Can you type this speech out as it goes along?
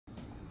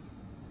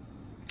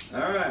All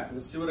right,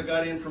 let's see what I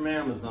got in from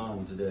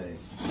Amazon today.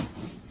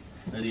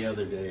 Or the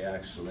other day,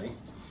 actually.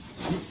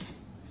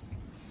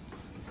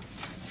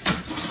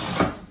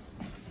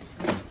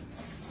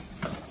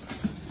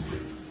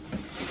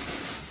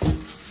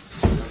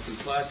 Got some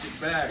plastic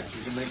bags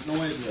you can make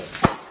noise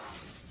with.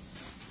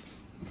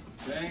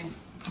 Okay.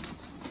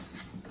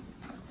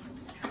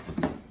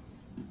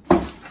 So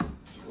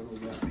what do we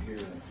got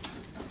here?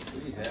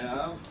 We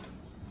have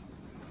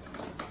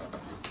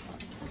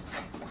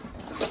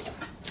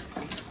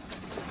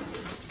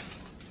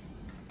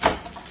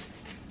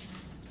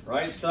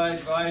right side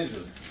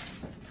visor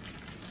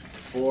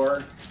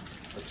for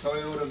a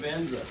Toyota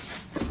Venza.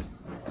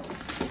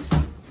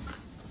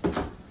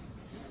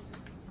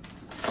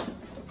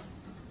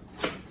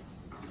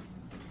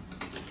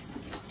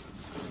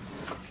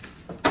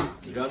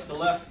 We got the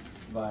left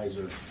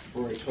visor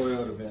for a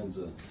Toyota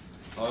Venza.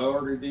 I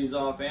ordered these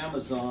off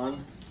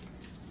Amazon.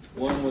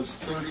 One was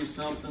 30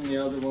 something, the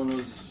other one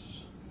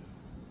was,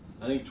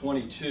 I think,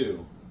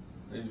 22.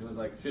 It was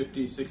like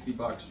 50, 60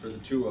 bucks for the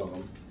two of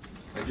them.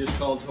 I just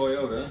called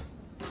Toyota,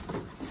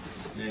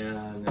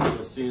 and as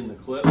you'll see in the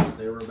clip,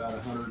 they were about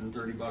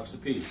 130 bucks a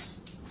piece.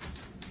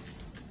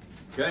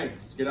 Okay,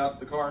 let's get out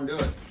to the car and do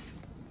it.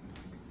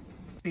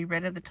 Be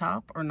red at the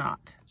top or not?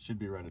 Should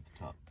be right at the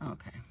top.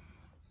 Okay.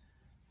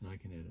 And I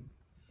can hit it.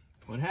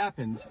 What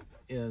happens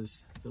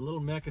is the little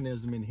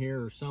mechanism in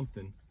here or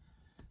something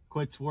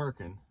quits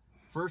working.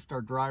 First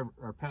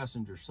our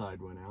passenger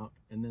side went out,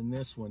 and then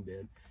this one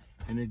did,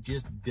 and it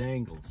just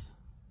dangles.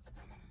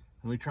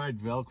 And we tried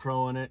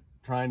Velcroing it,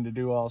 trying to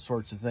do all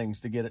sorts of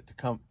things to get it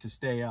to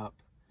stay up.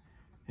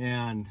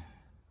 And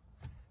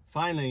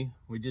finally,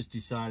 we just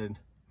decided,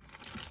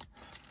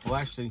 well,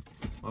 actually,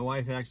 my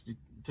wife actually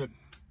took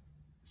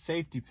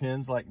safety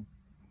pins like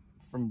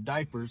from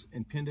diapers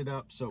and pinned it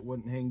up so it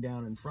wouldn't hang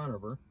down in front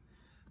of her.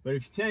 But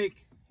if you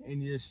take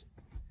and you just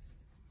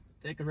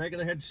take a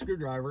regular head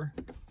screwdriver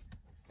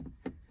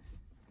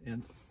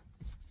and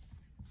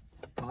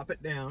pop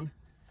it down,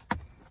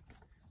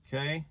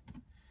 okay?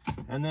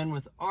 And then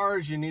with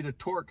ours, you need a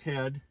torque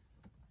head.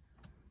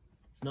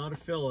 It's not a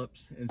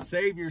Phillips. And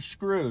save your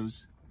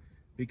screws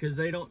because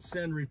they don't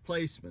send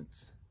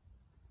replacements.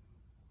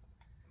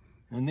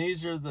 And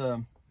these are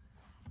the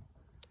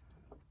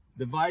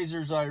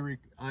visors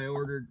I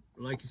ordered,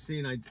 like you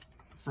seen,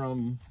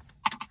 from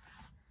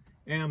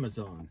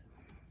Amazon,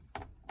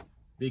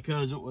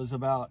 because it was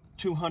about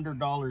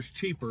 $200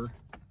 cheaper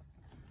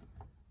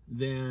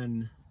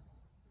than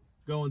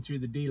going through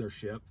the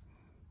dealership.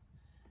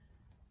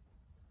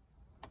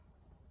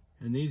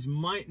 And these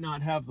might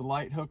not have the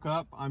light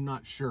hookup, I'm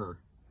not sure.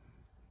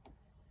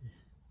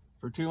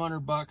 For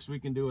 200 bucks, we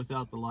can do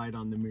without the light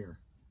on the mirror.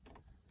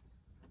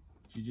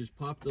 You just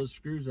pop those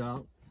screws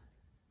out,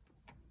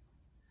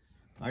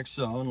 like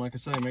so, and like I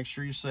say, make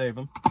sure you save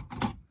them.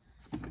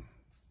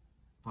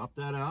 Pop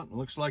that out, it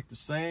looks like the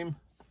same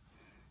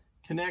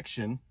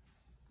connection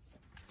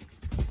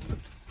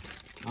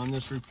on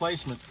this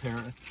replacement pair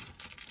of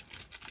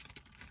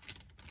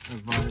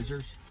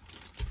visors.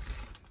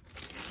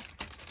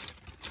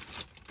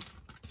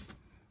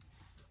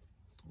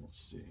 Let's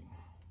see.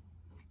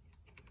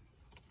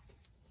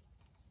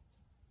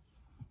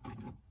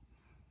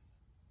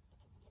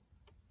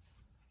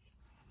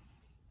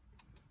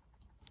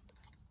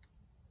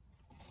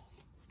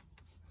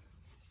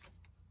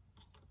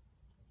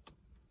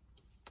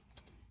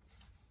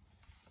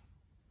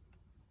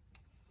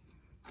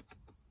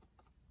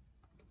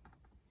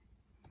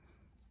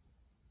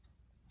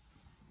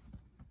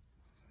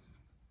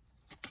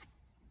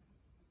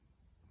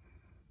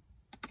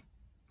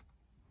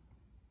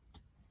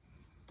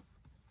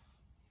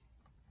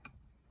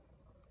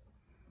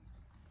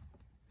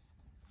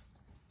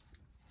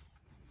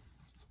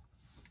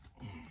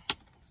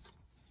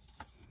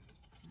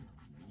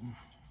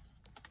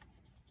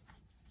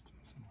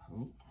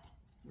 Oh,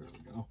 there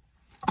we go.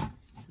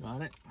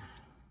 Got it.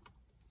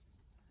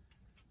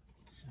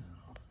 So.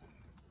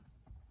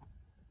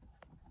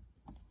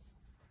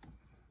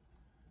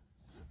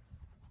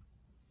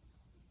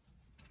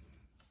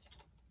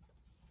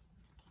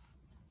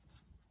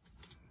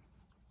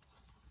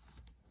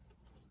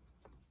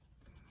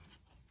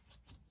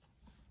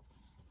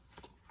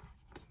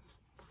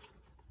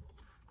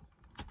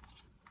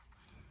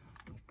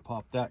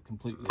 Pop that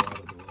completely out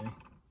of the way.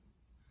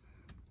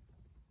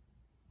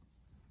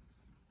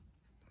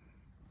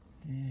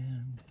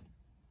 And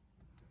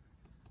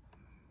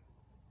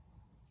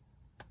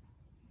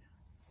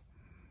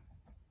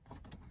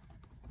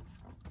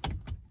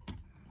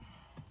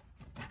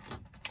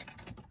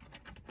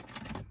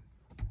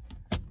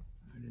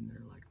right in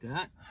there like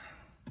that.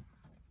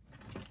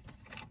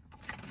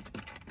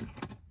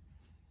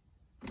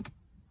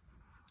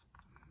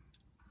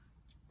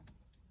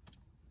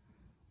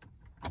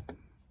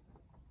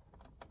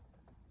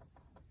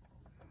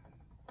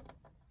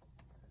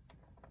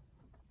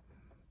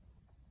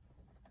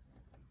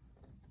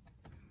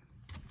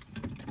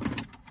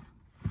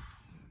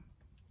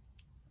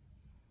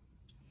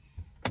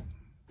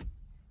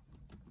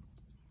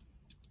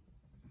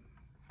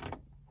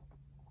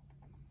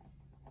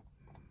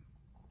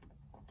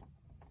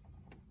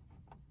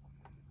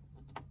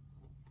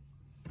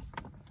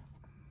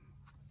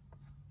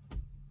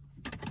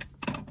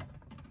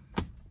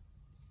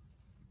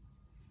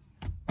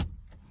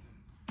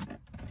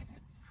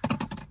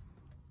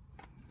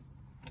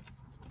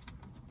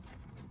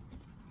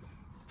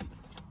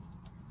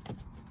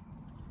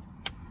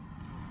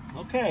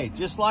 Okay,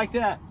 just like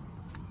that.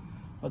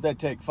 What'd that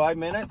take, 5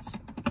 minutes?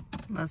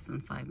 Less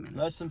than 5 minutes.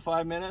 Less than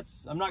 5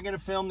 minutes. I'm not gonna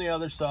film the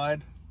other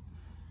side.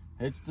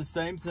 It's the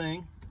same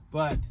thing,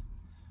 but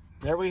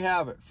there we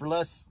have it. For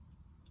less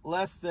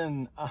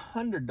than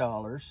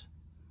 $100,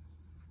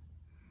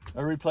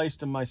 I replaced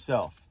them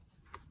myself.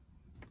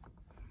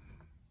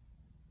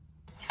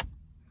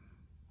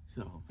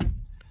 So,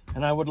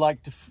 and I would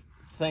like to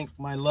thank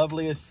my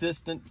lovely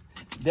assistant,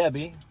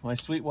 Debbie, my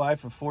sweet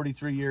wife of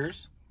 43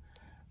 years,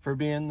 for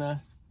being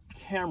the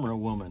camera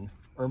woman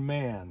or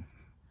man.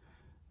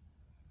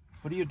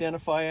 What do you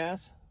identify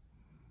as?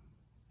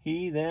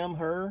 He, them,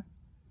 her?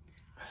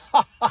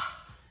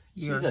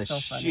 You're She's a so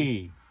funny.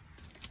 she.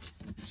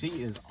 She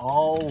is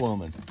all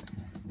woman.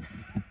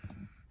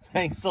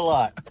 Thanks a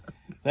lot.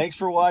 Thanks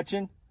for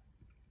watching.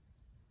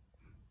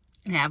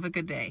 And have a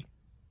good day.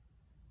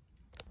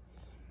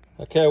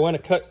 Okay, I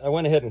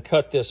went ahead and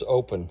cut this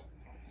open.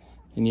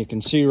 And you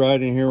can see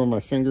right in here where my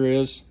finger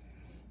is.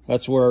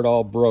 That's where it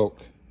all broke.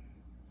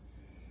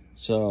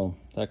 So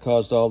that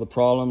caused all the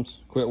problems.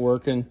 Quit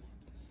working.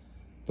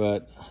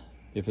 But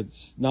if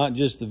it's not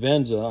just the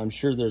Venza, I'm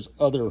sure there's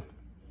other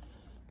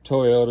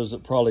Toyotas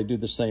that probably do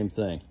the same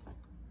thing.